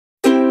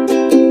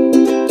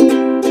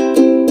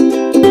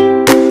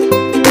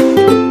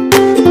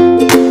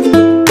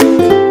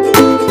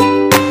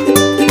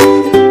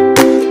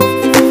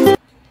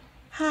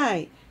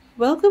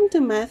Welcome to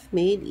Math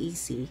Made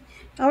Easy.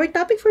 Our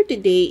topic for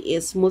today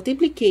is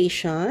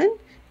multiplication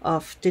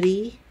of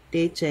 3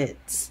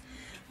 digits.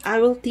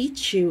 I will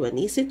teach you an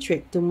easy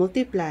trick to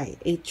multiply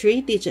a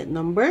 3-digit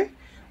number,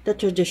 the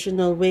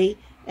traditional way,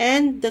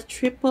 and the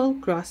triple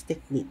cross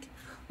technique.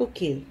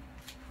 Okay,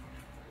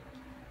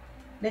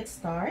 let's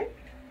start.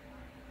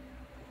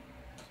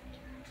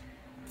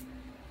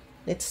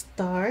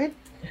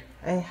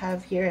 I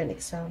have here an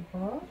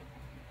example.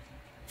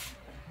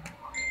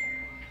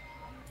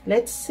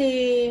 Let's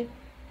say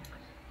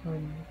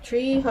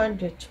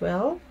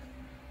 312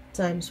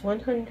 times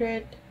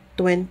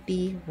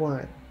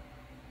 121.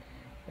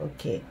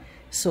 Okay,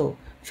 so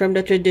from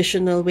the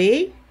traditional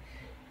way,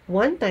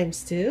 1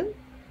 times 2,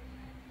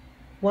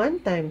 1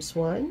 times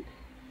 1,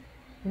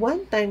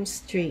 1 times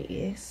 3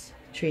 is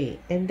 3,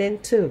 and then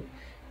 2.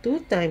 2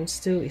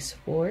 times 2 is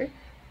 4,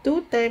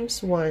 2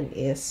 times 1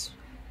 is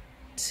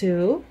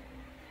 2,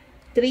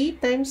 3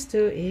 times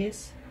 2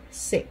 is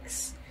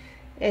 6.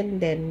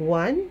 And then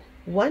 1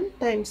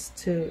 times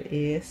 2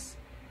 is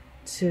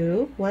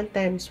 2, 1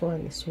 times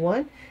 1 is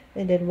 1,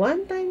 and then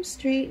 1 times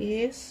 3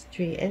 is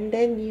 3, and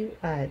then you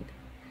add.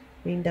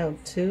 Bring down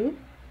 2,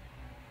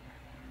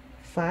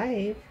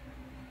 5,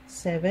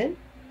 7,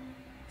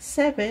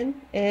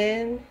 7,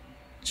 and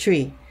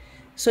 3.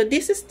 So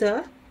this is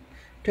the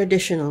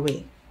traditional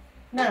way.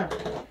 Now,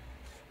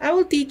 I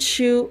will teach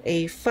you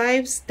a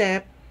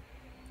 5-step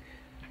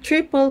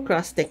triple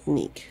cross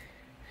technique.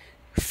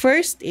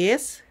 First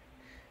is,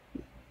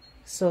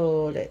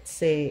 so let's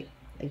say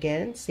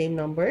again, same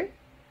number,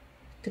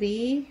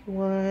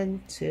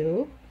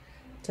 312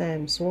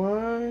 times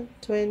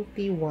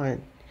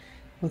 121.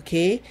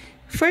 Okay,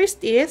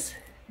 first is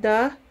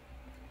the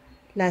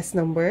last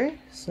number.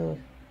 So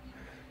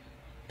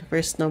the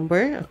first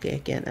number, okay,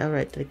 again, I'll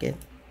write it again.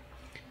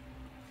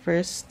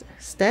 First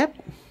step.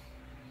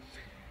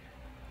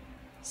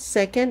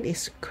 Second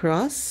is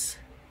cross.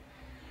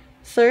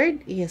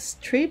 Third is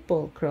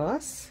triple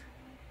cross.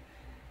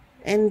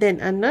 And then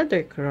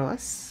another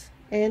cross,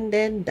 and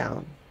then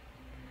down.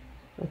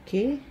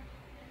 Okay,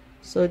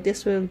 so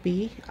this will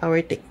be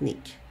our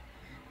technique.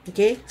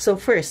 Okay, so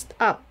first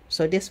up,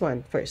 so this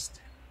one first.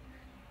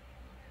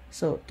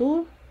 So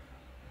 2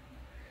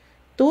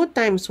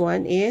 times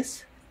 1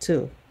 is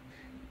 2.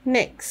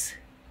 Next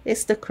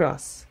is the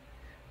cross.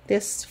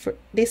 This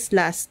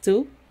last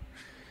 2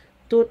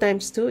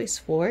 times 2 is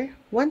 4,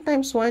 1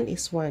 times 1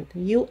 is 1,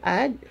 you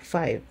add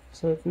 5,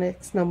 so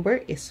next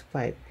number is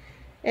 5.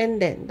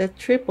 And then the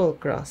triple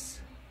cross.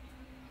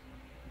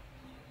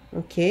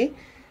 Okay,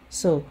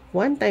 so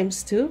 1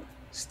 times 2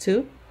 is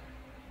 2,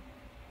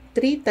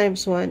 3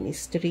 times 1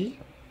 is 3,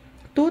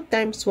 2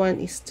 times 1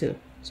 is 2,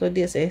 so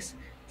this is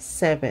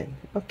 7.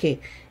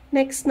 Okay,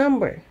 next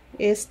number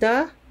is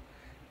the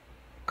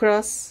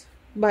cross,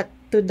 but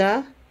to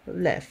the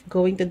left,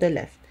 going to the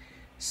left.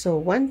 So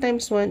 1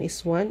 times 1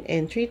 is 1,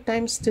 and 3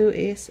 times 2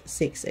 is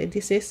 6, and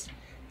this is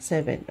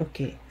 7.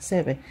 Okay,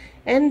 7.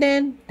 And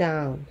then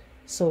down.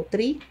 So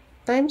 3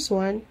 times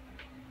 1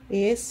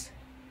 is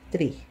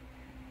 3.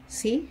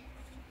 See?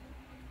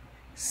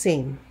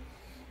 Same.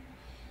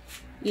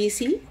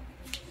 Easy?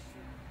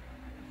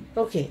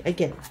 Okay,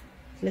 again.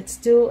 Let's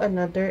do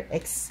another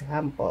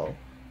example.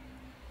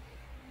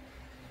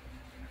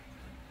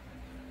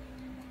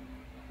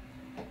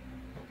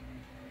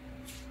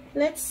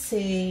 Let's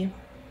say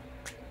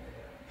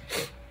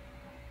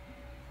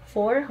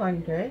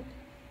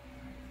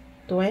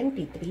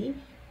 423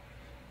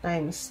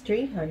 times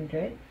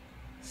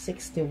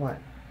 361.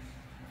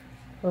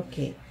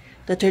 Okay,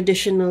 the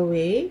traditional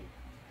way.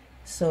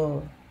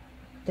 So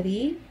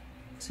 3,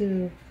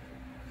 2,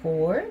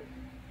 4,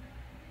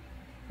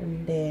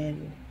 and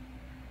then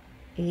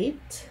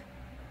 8,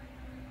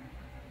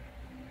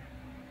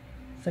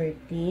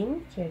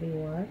 13, carry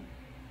 1,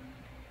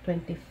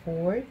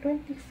 24,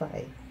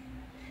 25,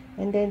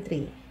 and then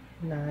 3,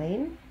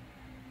 9,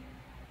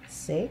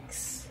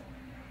 6,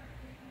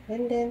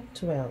 and then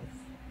 12,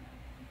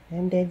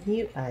 and then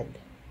you add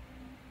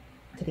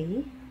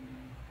 3,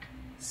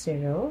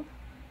 0,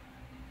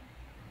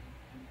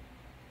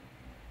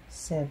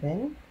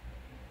 7,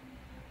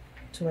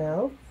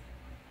 12,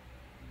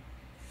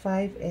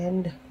 5,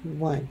 and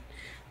 1.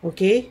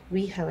 Okay,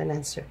 we have an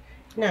answer.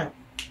 Now,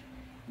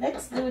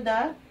 let's do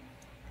the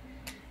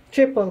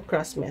triple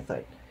cross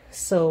method.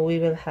 So we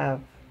will have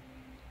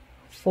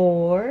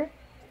 4,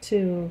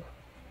 2,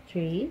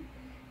 3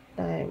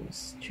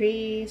 times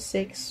 3,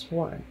 6,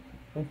 1.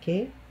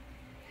 Okay,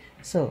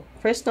 so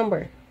first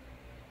number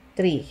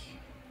 3.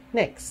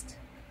 Next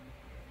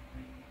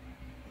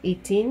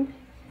 18,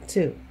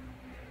 2.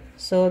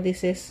 So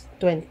this is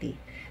 20.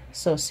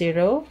 So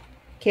 0,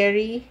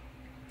 carry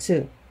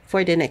 2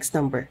 for the next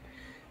number.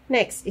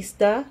 Next is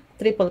the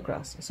triple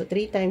cross. So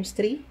 3 times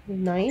 3,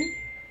 9,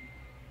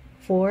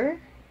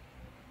 4,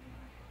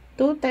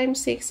 2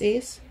 times 6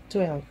 is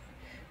 12.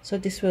 So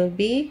this will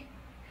be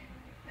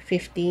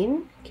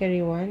 15,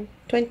 carry 1,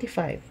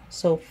 25.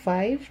 So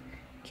 5,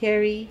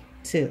 carry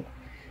 2.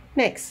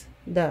 Next,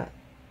 the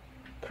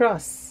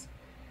cross.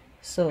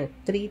 So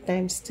 3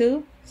 times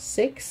 2,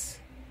 6.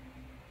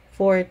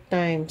 4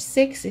 times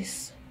 6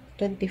 is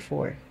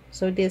 24.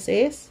 So this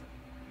is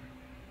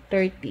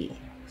 30.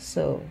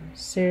 So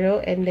 0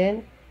 and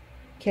then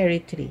carry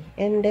 3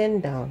 and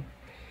then down.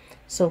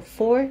 So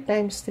 4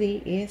 times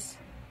 3 is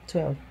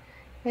 12.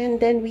 And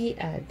then we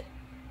add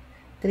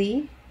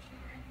 3,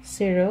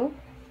 0,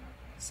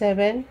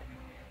 7,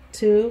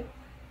 2,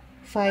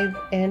 5,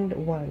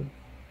 and 1.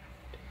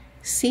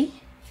 See?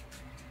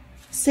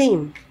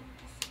 Same.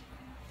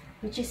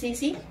 Which is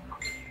easy?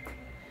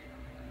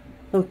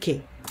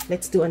 Okay,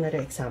 let's do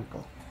another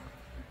example.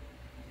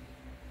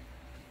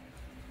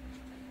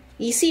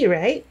 Easy,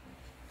 right?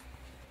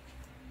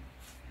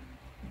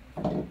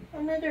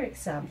 Another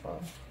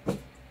example.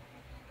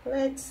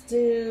 Let's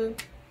do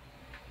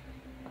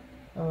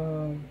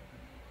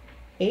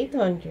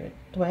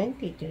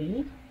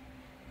 823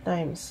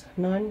 times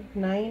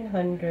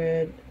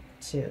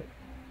 902.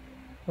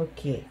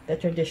 Okay, the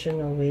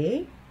traditional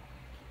way.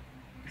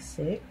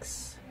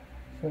 6,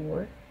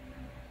 4,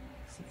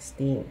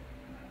 16.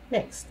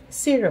 Next,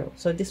 0.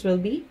 So this will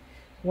be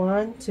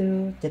 1,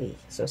 2, 3.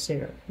 So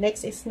 0.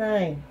 Next is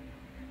 9.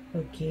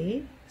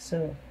 Okay,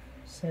 so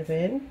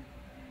 7,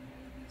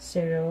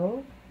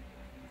 0,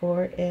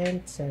 4,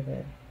 and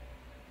 7.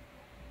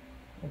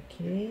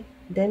 Okay,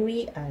 then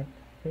we add.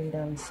 Bring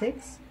down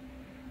 6,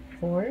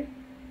 4,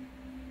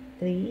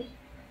 3,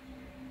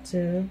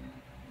 2,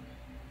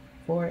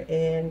 4,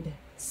 and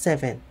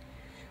 7.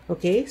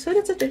 Okay, so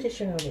that's a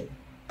traditional way.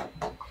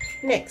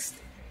 Next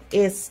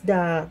is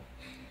the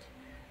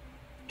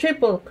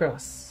triple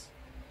cross.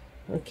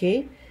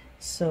 Okay,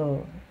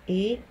 so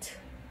 8,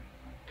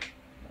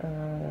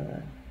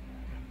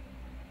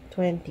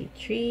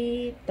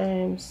 23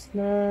 times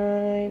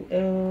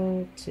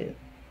 902.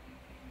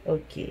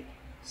 Okay,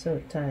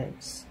 so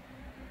times.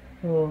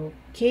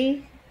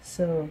 Okay,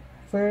 so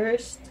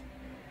first,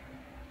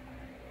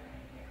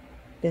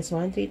 this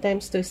one, 3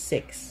 times 2 is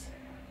 6.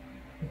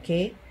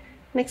 Okay,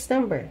 next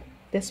number,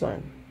 this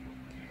one.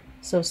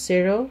 So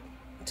 0,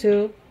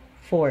 2,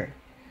 4.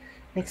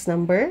 Next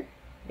number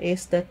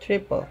is the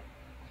triple.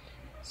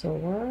 So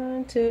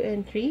 1, 2,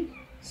 and 3.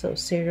 So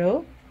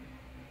 0.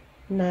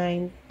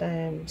 9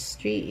 times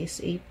 3 is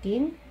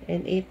 18.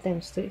 And 8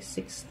 times 2 is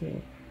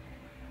 16.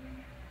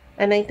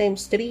 And 9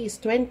 times 3 is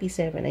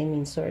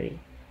 27. Sorry.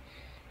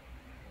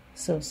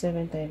 So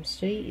 7 times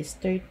 3 is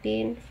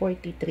 13,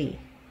 43.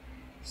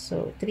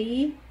 So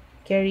 3,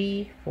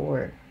 carry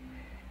 4.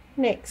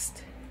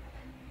 Next,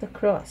 the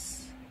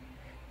cross.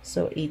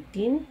 So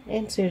 18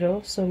 and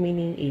 0, so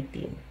meaning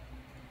 18.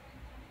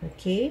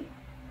 Okay.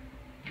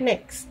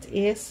 Next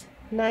is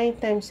 9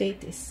 times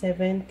 8 is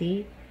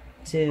 72.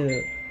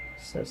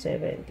 So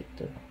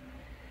 72.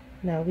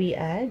 Now we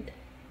add.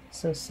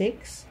 So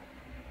 6,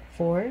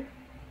 4,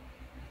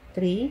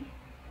 3,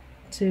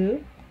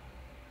 2,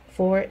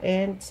 4,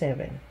 and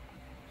 7.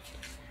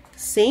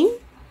 Same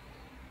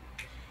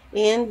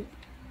and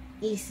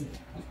easy.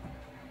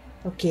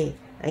 Okay,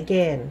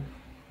 again.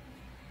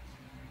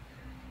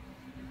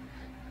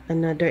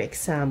 Another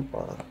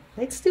example.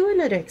 Let's do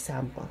another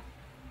example.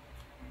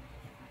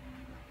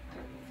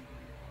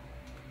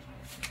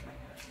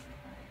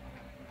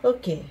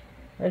 Okay,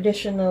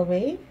 additional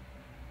way.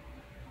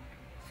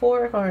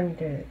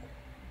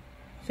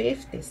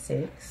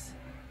 456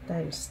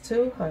 times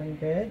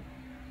 200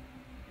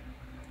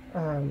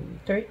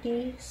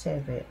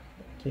 37.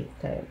 Okay,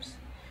 times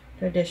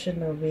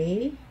traditional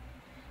way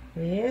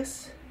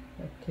is,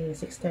 okay,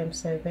 6 times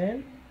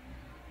 7,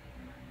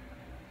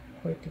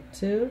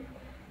 42,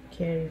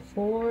 carry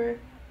 4,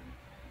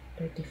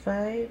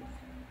 35,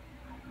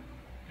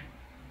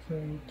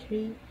 carry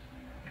 3,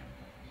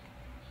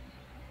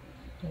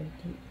 20,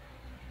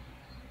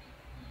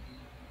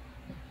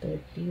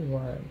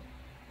 31.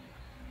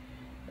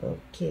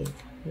 Okay,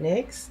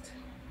 next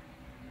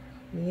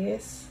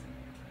is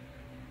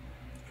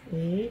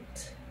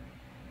 8,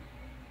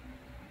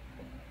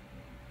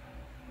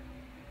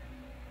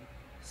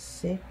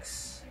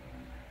 6,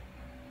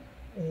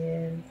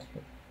 and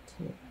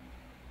 15.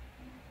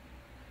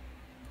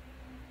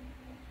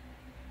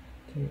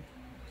 Okay,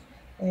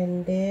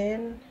 and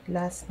then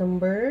last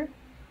number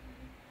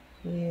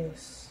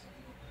is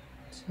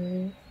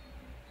 2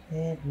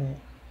 and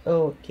 9.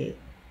 Okay,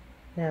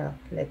 now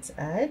let's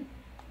add.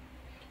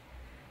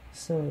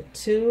 So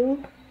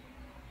 2,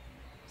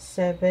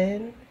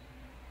 7,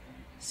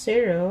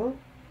 0,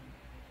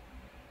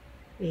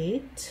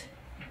 8,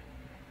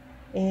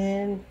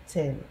 and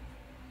 10.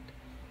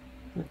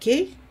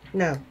 Okay,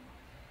 now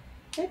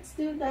let's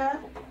do the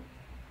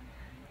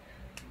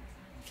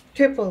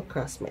triple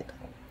cross method.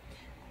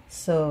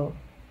 So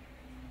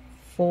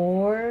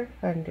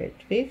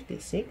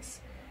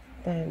 456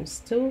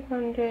 times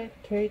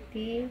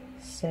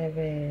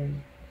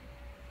 237.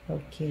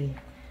 Okay,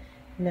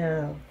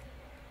 now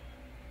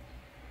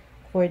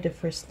for the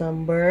first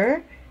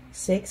number,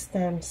 6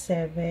 times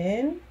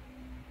 7,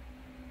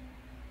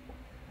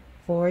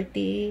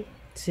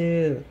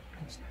 42.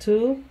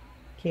 2,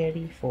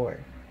 carry 4.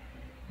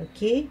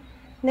 Okay,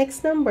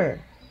 next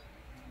number.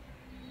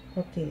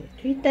 Okay,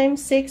 3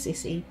 times 6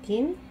 is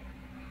 18.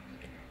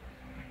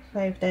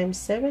 5 times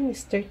 7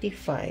 is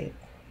 35.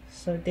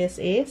 So this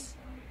is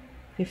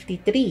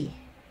 53.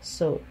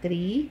 So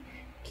 3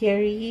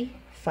 carry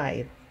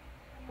 5.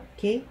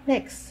 Okay,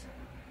 next.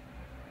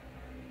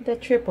 The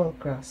triple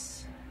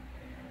cross.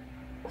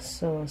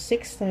 So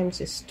 6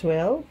 times is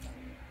 12.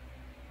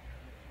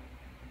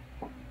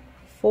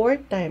 4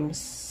 times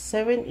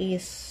 7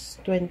 is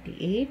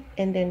 28.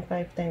 And then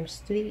 5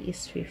 times 3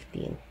 is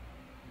 15.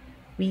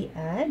 We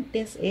add,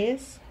 this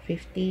is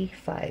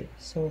 55.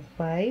 So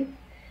 5,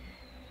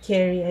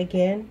 carry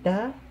again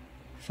the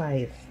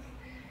 5.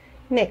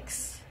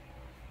 Next,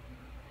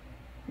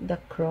 the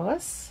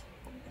cross.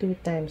 2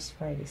 times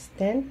 5 is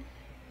 10.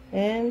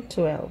 And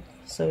 12.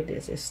 So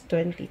this is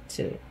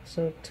 22.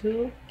 So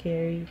 2,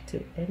 carry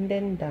 2. And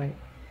then done.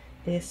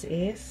 This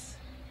is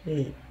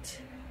 8.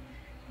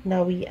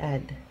 Now we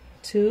add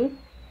 2,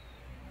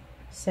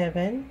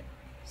 7,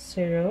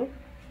 0,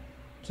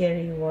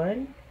 carry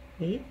 1,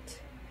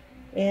 8,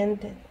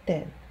 and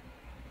 10.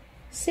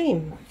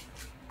 Same.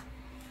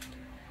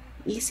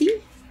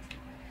 Easy?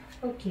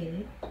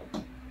 Okay.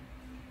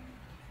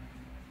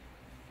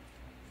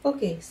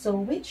 Okay, so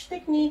which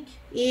technique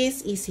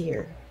is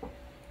easier?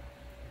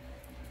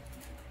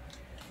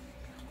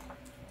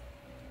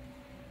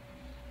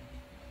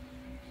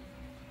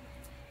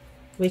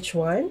 Which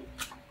one?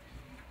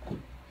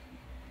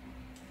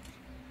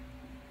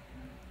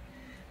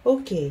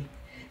 Okay,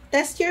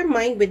 test your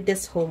mind with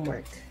this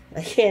homework.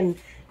 Again,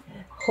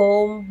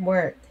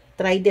 homework.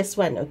 Try this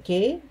one,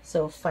 okay?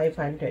 So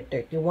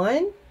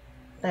 531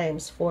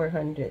 times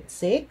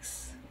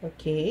 406,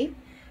 okay?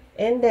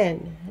 And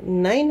then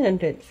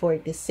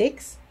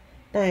 946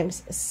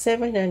 times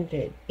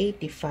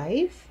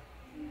 785,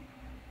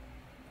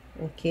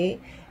 okay?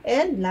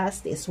 And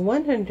last is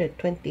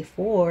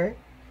 124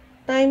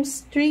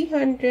 times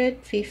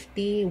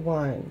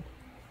 351,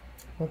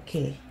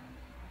 okay?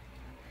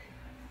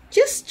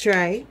 Just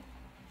try.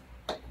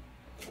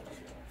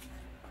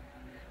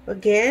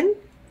 Again,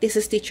 this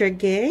is Teacher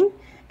Gang,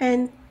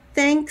 and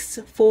thanks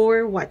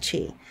for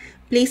watching.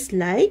 Please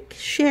like,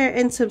 share,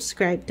 and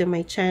subscribe to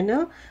my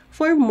channel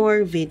for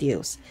more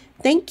videos.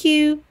 Thank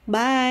you.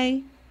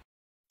 Bye.